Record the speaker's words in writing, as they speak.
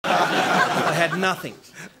had nothing.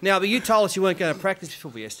 Now, but you told us you weren't going to practice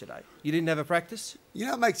football yesterday. You didn't have a practice? You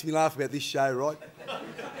know what makes me laugh about this show, right?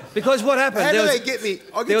 Because what happened? How do they get me?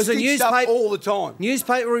 I get stitched up all the time.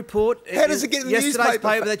 Newspaper report. How does it get in the yesterday's newspaper?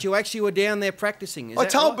 paper that you actually were down there practicing. I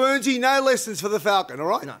told Burnsy no lessons for the Falcon, all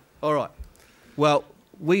right? No. All right. Well,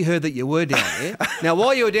 we heard that you were down there. Now,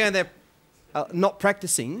 while you were down there not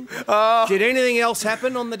practicing, did anything else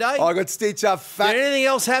happen on the day? I got stitched up fat. Did anything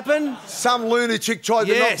else happen? Some lunatic tried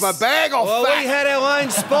to knock my bag off. Well, fat. we had our own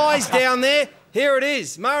spies down there. Here it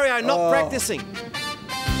is. Mario not practicing.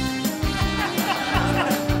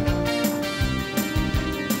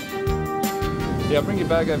 Yeah, bring your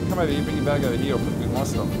bag over. Come over here, bring your bag over here. I'll put it with my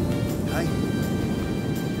stuff. Hey?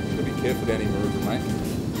 Gotta be careful down here, Maruga, mate.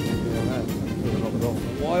 Yeah, mate. Not at all.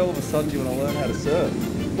 Why all of a sudden do you want to learn how to surf?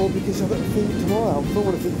 Well, because I've got to film it tomorrow. I'm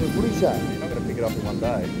filming it for the footy show. You're not going to pick it up in one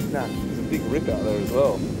day. No. There's a big rip out there as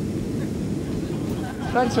well.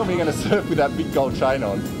 Don't tell me you're going to surf with that big gold chain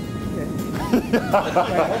on. Yeah.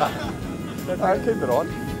 Alright, keep it on.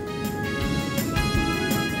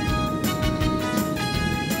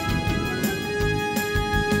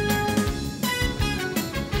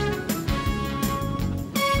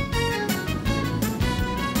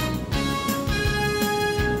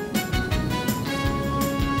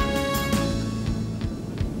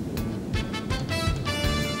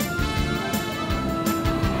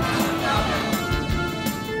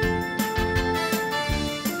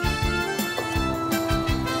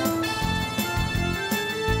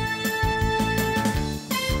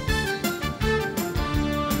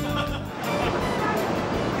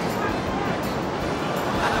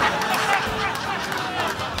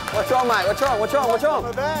 What's wrong, mate? What's wrong? What's wrong? What's wrong?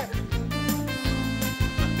 My bag.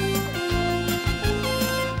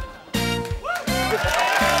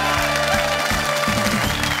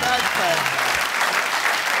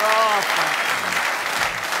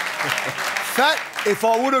 Fat, if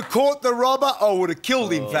I would have caught the robber, I would have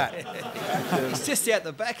killed him, Fat. It's just out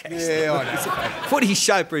the back, actually. Yeah, I know. Footy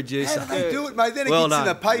show producer. How do they do it, mate? Then it Well gets in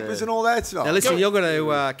the done. papers and all that stuff. Now, listen, you're going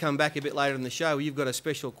to come back a bit later in the show. You've got a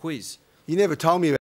special quiz. You never told me about